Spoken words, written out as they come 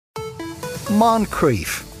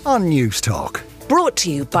Moncrief on News Talk. Brought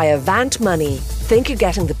to you by Avant Money. Think you're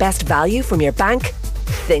getting the best value from your bank?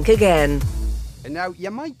 Think again. And now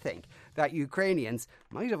you might think that Ukrainians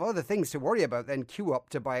might have other things to worry about than queue up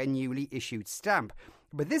to buy a newly issued stamp.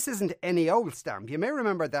 But this isn't any old stamp. You may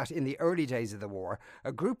remember that in the early days of the war,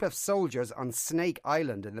 a group of soldiers on Snake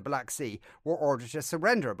Island in the Black Sea were ordered to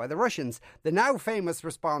surrender by the Russians. The now famous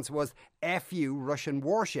response was, "F you, Russian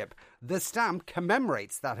warship." The stamp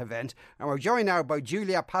commemorates that event, and we're joined now by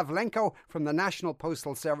Julia Pavlenko from the National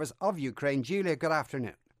Postal Service of Ukraine. Julia, good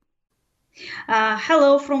afternoon.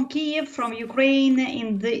 Hello from Kiev, from Ukraine,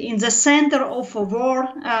 in the center of a war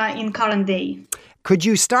in current day. Could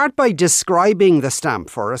you start by describing the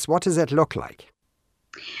stamp for us? What does it look like?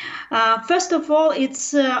 First of all,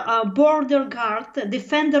 it's a border guard,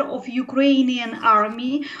 defender of Ukrainian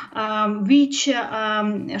army, which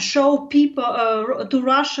show people to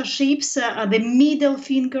Russia ships the middle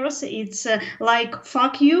fingers. It's like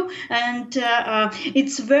 "fuck you," and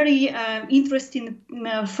it's very interesting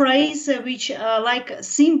phrase, which like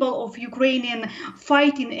symbol of Ukrainian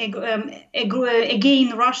fighting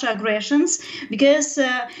against Russia aggressions. Because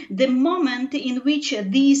the moment in which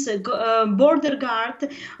this border guard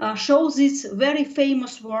shows these very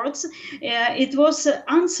famous words, it was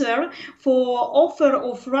answer for offer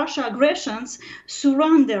of Russia aggressions,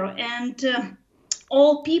 surrender, and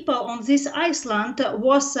all people on this island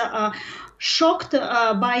was shocked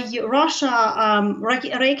by Russia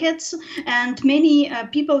rockets, and many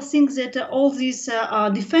people think that all these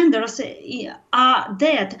defenders are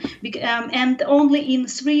dead. And only in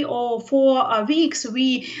 3 or 4 weeks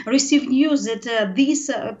we received news that these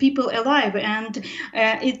people alive, and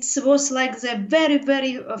it was like the very,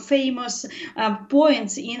 very famous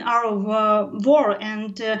points in our war.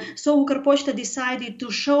 And so Ukrpochta decided to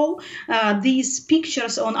show these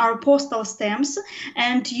pictures on our postal stamps.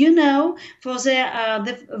 And for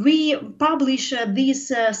we publish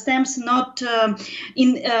these stamps not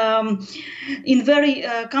in very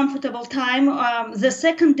comfortable time. The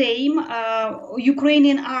second day,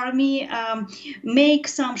 Ukrainian army make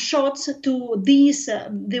some shots to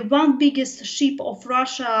the one biggest ship of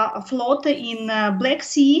Russia float in Black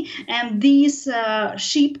Sea, and this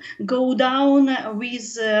ship go down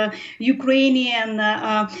with Ukrainian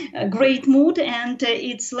great mood, and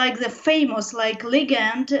it's like the famous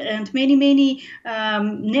legend, and many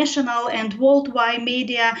national and worldwide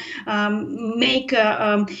media make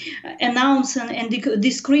announce and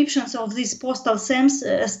descriptions of these postal stamps,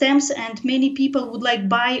 and many people would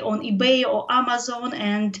buy on eBay or Amazon,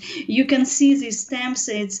 and you can see these stamps.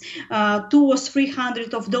 It's $200 or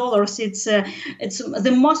 $300. It's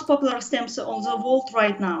the most popular stamps on the world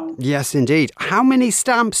right now. Yes, indeed. How many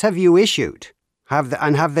stamps have you issued?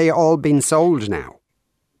 Have they all been sold now?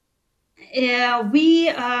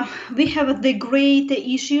 We have the great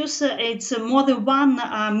issues. It's more than 1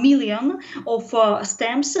 million of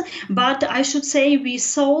stamps, but I should say we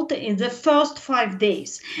sold in the first 5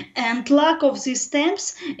 days. And lack of these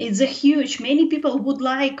stamps is huge. Many people would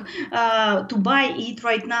like to buy it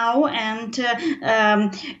right now, and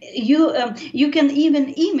you can even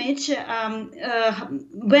image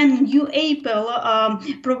when new Apple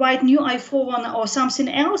provide new iPhone or something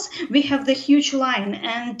else. We have the huge line,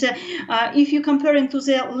 and if you compare it to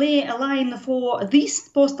the line for these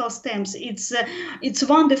postal stamps, it's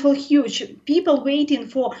wonderful, huge. People waiting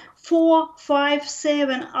for 4, 5,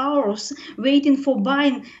 7 hours waiting for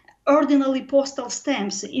buying ordinary postal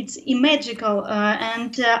stamps. It's magical,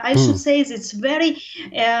 and I should say it's very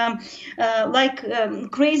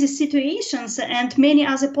crazy situations, and many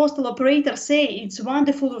other postal operators say it's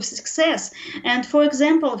wonderful success. And for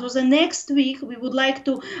example, for the next week we would like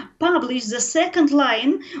to publish the second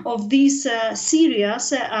line of this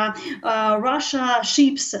series, Russia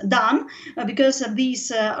ships done, because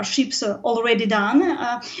these ships are already done.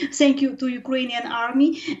 Thank you to Ukrainian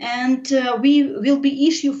army, and we will be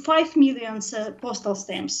issue 5 million postal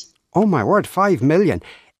stamps. Oh my word, 5 million.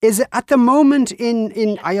 Is it at the moment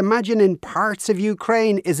I imagine in parts of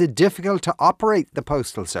Ukraine, is it difficult to operate the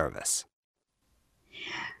postal service?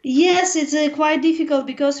 Yes, it's quite difficult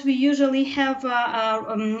because we usually have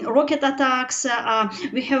rocket attacks.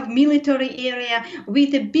 We have military area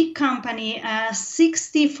with a big company,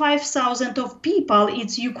 65,000 of people.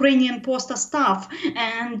 It's Ukrainian postal staff,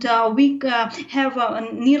 and we have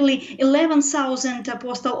nearly 11,000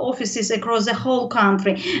 postal offices across the whole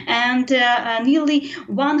country, and nearly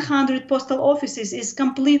 100 postal offices is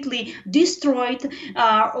completely destroyed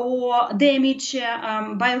or damaged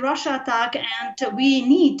by Russia attack, and we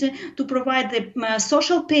need need to provide the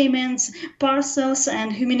social payments, parcels,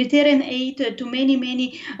 and humanitarian aid to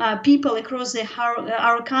many people across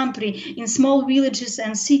our country in small villages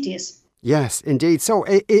and cities. Yes, indeed. So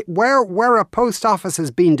where a post office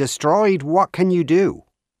has been destroyed, what can you do?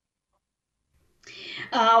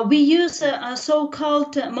 We use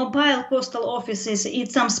so-called mobile postal offices.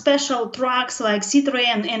 It's some special trucks like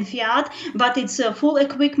Citroën and Fiat, but it's full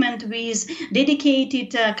equipment with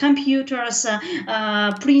dedicated computers,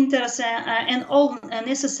 printers, and all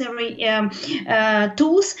necessary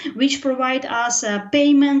tools which provide us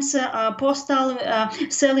payments, postal,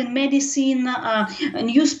 selling medicine,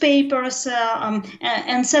 newspapers,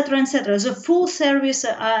 etc., etc. The full service,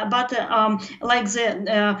 but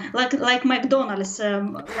like McDonald's.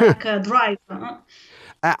 Like a drive.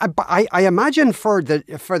 But I imagine for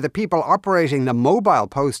the people operating the mobile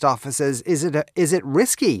post offices, is it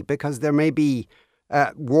risky because there may be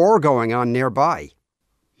war going on nearby?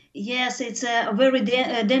 Yes, it's a very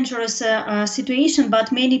dangerous situation,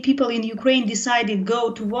 but many people in Ukraine decided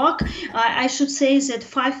go to work. I should say that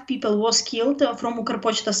 5 people was killed from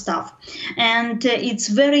Ukrpochta staff, and it's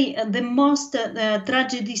the most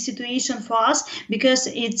tragedy situation for us because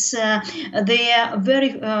it's the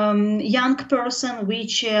very young person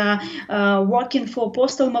which working for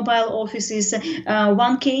postal mobile offices.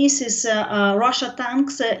 One case is Russia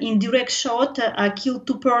tanks in direct shot killed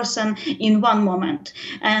 2 persons in one moment.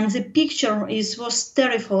 And the picture was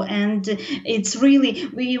terrible, and it's really,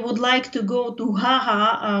 we would like to go to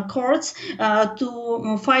Haga courts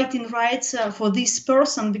to fight in rights for this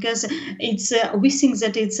person, because it's we think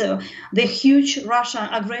that it's the huge Russia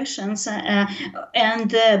aggressions,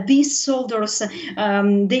 and these soldiers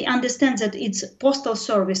they understand that it's postal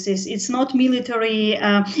services, it's not military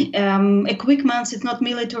equipments, it's not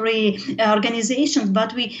military organizations,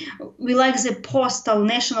 but we like the postal,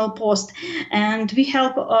 national post, and we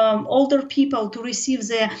help older people to receive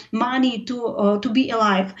the money to be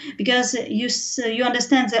alive, because you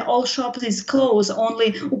understand that all shops is closed.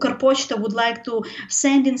 Only Ukrpochta would like to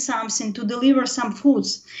send in something, to deliver some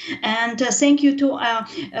foods. And thank you to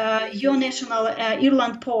your national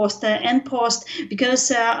Ireland Post and Post, because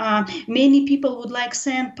many people would like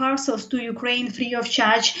send parcels to Ukraine free of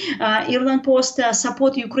charge. Ireland Post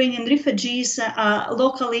support Ukrainian refugees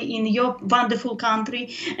locally in your wonderful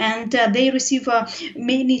country, and they receive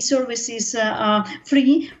many services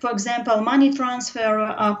free, for example, money transfer,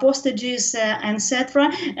 postages,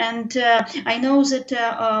 etc. And I know that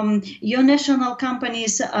your national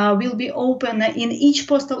companies will be open in each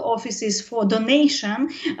postal offices for donation,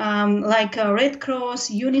 like Red Cross,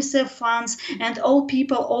 UNICEF funds, and all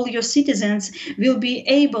people, all your citizens will be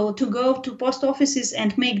able to go to post offices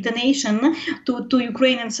and make donation to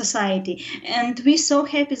Ukrainian society. And we're so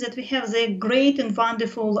happy that we have the great and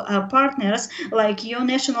wonderful partners like your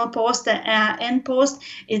national Post and Post.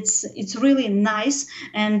 It's really nice,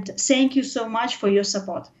 and thank you so much for your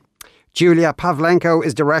support. Julia Pavlenko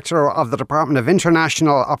is Director of the Department of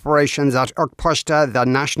International Operations at Ukrpochta, the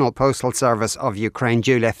National Postal Service of Ukraine.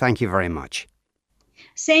 Julia, thank you very much.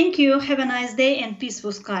 Thank you. Have a nice day and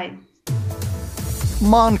peaceful sky.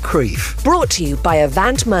 Moncrief. Brought to you by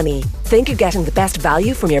Avant Money. Think you're getting the best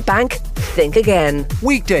value from your bank? Think again.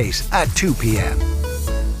 Weekdays at 2 p.m.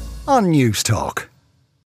 on News Talk.